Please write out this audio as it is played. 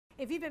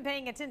If you've been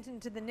paying attention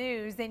to the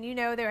news, then you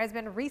know there has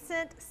been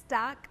recent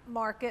stock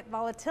market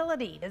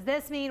volatility. Does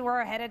this mean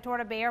we're headed toward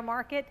a bear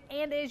market?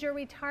 And is your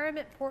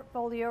retirement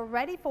portfolio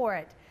ready for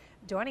it?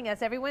 Joining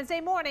us every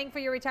Wednesday morning for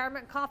your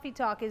retirement coffee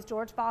talk is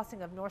George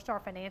Fossing of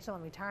Northstar Financial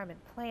and Retirement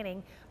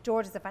Planning.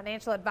 George is a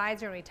financial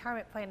advisor and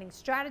retirement planning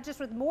strategist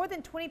with more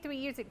than 23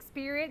 years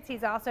experience.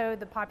 He's also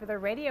the popular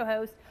radio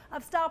host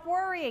of Stop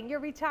Worrying, You're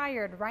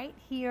Retired, right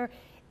here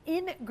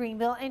in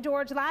Greenville. And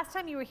George, last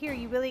time you were here,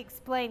 you really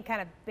explained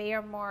kind of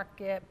bear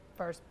market,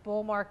 first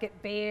bull market,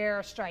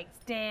 bear strikes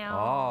down.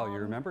 Oh, you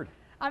remembered?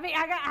 I mean,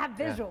 I have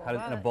visuals.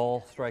 Yeah. And a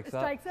bull strikes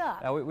up? Strikes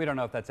up. Now, we don't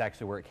know if that's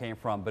actually where it came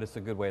from, but it's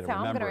a good way to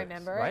remember I'm going to it.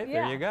 remember it. Right?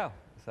 Yeah. There you go.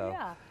 So,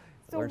 yeah.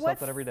 learn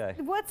something every day.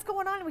 What's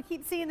going on? We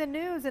keep seeing the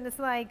news, and it's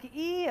like,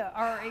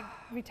 are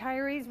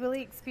retirees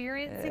really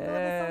experiencing a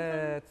little something?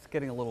 It's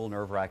getting a little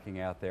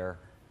nerve-wracking out there.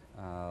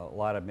 A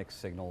lot of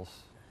mixed signals.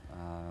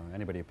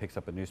 Anybody who picks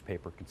up a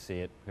newspaper can see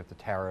it. We have the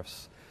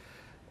tariffs,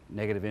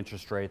 negative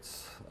interest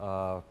rates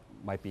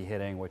might be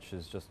hitting, which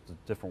is just a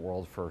different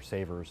world for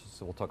savers.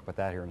 So we'll talk about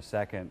that here in a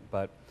second.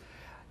 But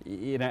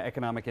you know,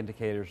 economic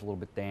indicators a little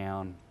bit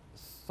down.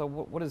 So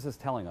what is this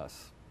telling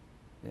us?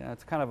 Yeah,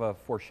 it's kind of a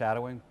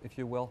foreshadowing, if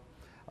you will.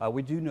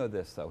 We do know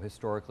this, though,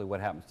 historically, what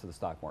happens to the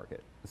stock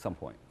market at some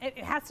point. It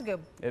has to go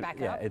back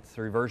up. Yeah, it's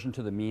a reversion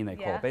to the mean, they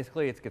call it.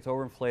 Basically, it gets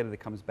overinflated, it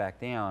comes back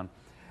down.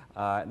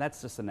 And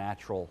that's just a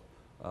natural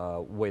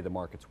way the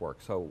markets work.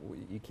 So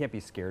you can't be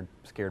scared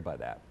by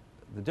that.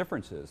 The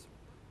difference is,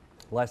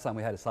 last time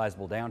we had a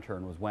sizable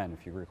downturn was when,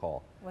 if you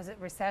recall? Was it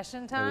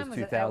recession time? It was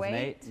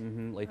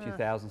 2008, late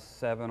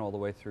 2007, all the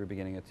way through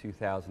beginning of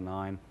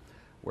 2009,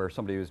 where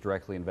somebody who was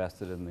directly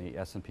invested in the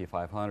S&P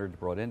 500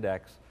 broad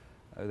index,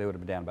 they would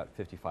have been down about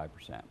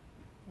 55%.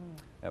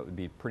 That would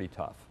be pretty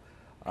tough.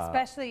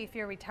 Especially if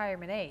you're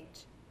retirement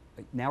age.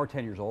 Now we're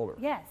 10 years older.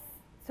 Yes.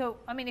 So,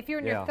 I mean, if you're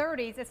in your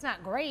 30s, it's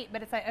not great,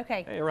 but it's like,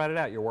 okay. Hey, you ride it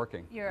out, you're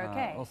working. You're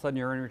okay. All of a sudden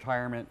you're in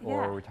retirement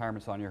or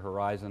retirement's on your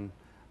horizon.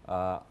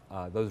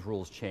 Those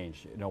rules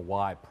change. You know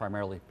why?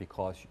 Primarily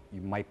because you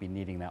might be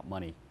needing that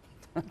money.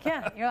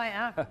 Yeah, you're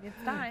like,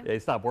 it's time. You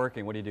stop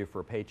working, what do you do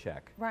for a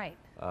paycheck? Right.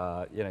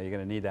 You know, you're going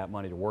to need that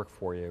money to work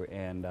for you,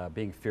 and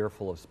being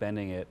fearful of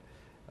spending it,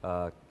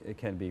 it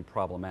can be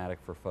problematic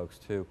for folks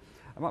too.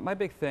 My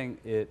big thing,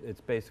 it's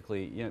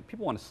basically, you know,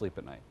 people want to sleep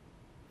at night.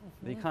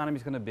 The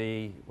economy's going to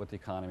be what the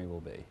economy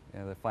will be. You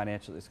know, the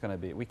financial, it's going to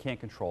be, we can't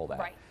control that.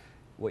 Right.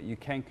 What you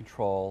can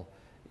control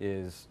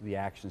is the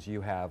actions you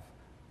have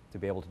to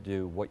be able to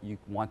do what you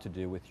want to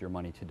do with your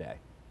money today.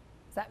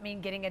 Does that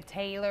mean getting a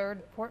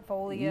tailored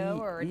portfolio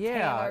or a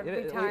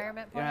tailored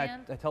retirement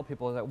plan? I tell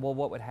people that, well,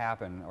 what would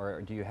happen?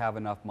 Or do you have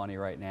enough money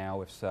right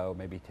now? If so,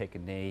 maybe take a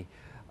knee,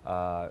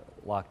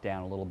 lock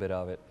down a little bit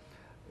of it.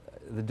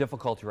 The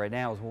difficulty right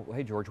now is, well,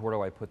 hey, George, where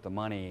do I put the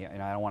money?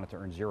 And I don't want it to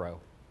earn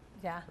zero.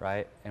 Yeah.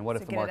 Right? And what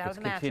if the markets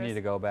continue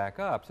to go back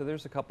up? So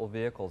there's a couple of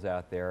vehicles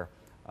out there.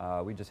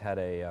 We just had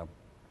a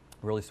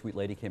really sweet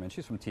lady came in.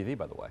 She's from TV,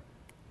 by the way.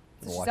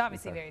 So she's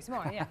obviously very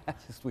smart, yeah.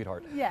 She's a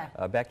sweetheart. Yeah.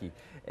 Becky.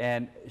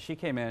 And she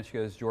came in and she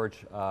goes,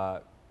 George,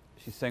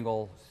 she's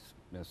single,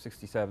 you know,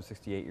 67,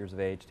 68 years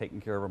of age,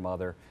 taking care of her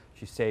mother.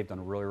 She saved,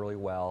 done really, really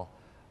well.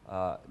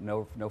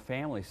 No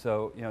family.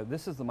 So, you know,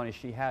 this is the money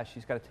she has.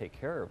 She's got to take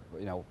care of,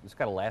 you know, it's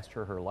got to last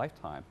her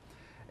lifetime.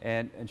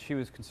 And she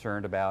was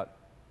concerned about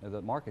the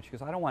market. She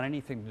goes, I don't want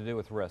anything to do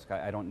with risk.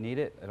 I don't need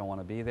it. I don't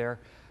want to be there.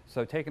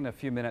 So taking a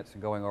few minutes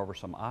and going over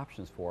some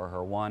options for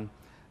her. One,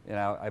 you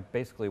know, I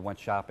basically went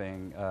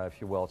shopping, if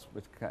you will.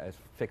 It's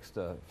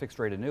fixed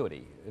rate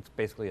annuity. It's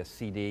basically a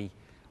CD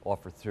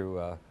offered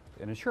through an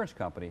insurance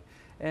company.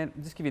 And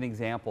just give you an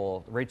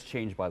example, the rates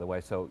change, by the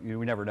way, so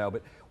we never know,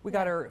 but we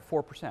got her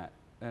 4%.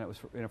 And it was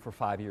for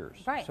 5 years.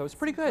 Right. So it's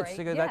pretty good.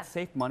 So that's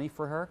safe money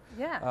for her.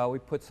 Yeah. We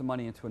put some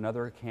money into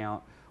another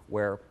account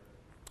where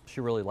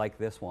she really liked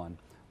this one,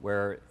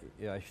 where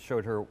I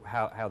showed her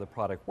how the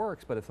product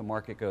works, but if the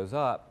market goes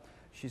up,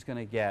 she's going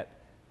to get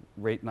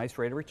nice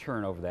rate of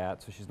return over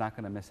that, so she's not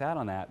going to miss out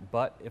on that.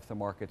 But if the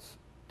markets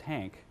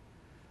tank,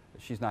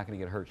 she's not going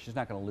to get hurt. She's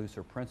not going to lose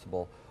her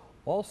principal.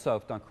 Also,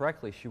 if done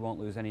correctly, she won't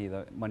lose any of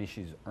the money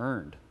she's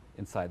earned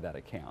inside that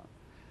account.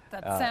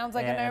 That sounds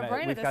like a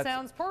no-brainer. That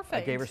sounds perfect.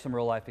 I gave her some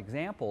real-life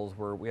examples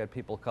where we had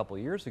people a couple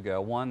of years ago.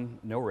 One,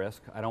 no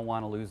risk. I don't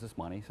want to lose this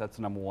money. So that's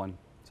the number one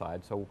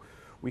side. So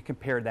we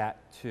compared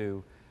that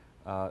to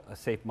a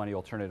safe money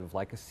alternative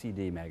like a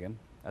CD, Megan,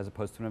 as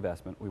opposed to an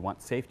investment. We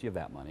want safety of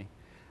that money,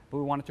 but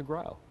we want it to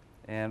grow.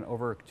 And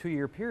over a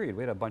 2-year period,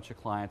 we had a bunch of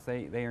clients.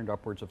 They earned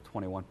upwards of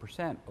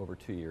 21% over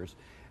 2 years,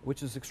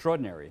 which is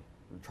extraordinary.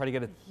 Try to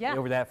get it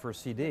over that for a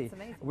CD.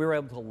 We were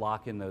able to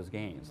lock in those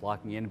gains.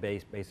 Locking in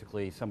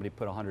basically somebody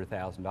put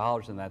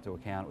 $100,000 in that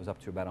account. It was up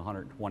to about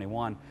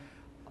 121.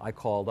 I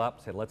called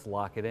up, said, let's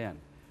lock it in.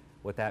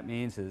 What that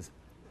means is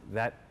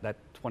that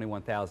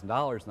 $21,000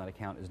 in that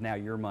account is now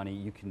your money.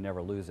 You can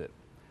never lose it.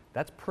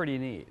 That's pretty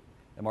neat.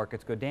 The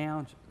markets go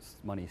down,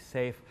 money's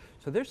safe.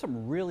 So there's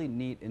some really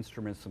neat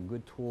instruments, some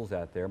good tools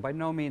out there. By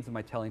no means am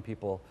I telling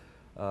people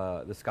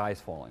the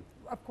sky's falling.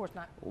 of course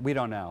not. We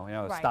don't know. You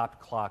know, a Right. stopped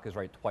clock is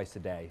right twice a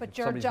day. But If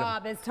your somebody's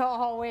job is to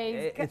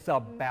always. It's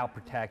about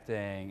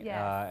protecting,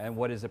 Yes. and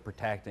what is it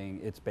protecting?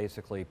 It's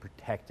basically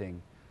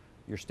protecting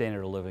your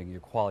standard of living,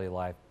 your quality of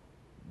life.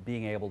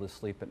 Being able to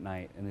sleep at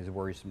night in these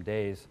worrisome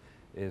days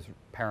is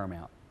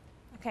paramount.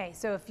 Okay,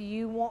 so if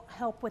you want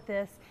help with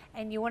this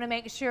and you want to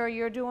make sure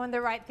you're doing the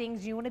right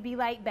things, you want to be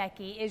like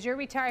Becky, is your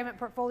retirement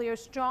portfolio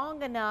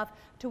strong enough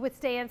to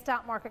withstand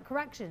stock market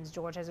corrections?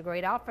 George has a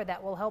great offer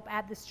that will help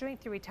add the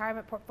strength your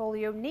retirement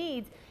portfolio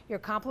needs. Your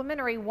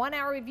complimentary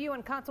 1-hour review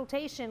and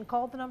consultation.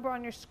 Call the number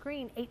on your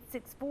screen,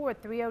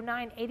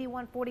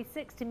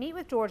 864-309-8146, to meet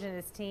with George and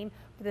his team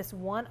for this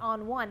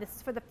one-on-one. This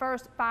is for the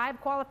first 5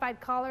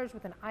 qualified callers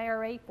with an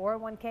IRA,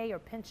 401k, or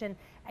pension.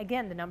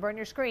 Again, the number on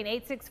your screen,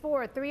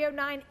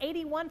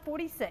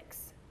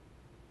 864-309-8146.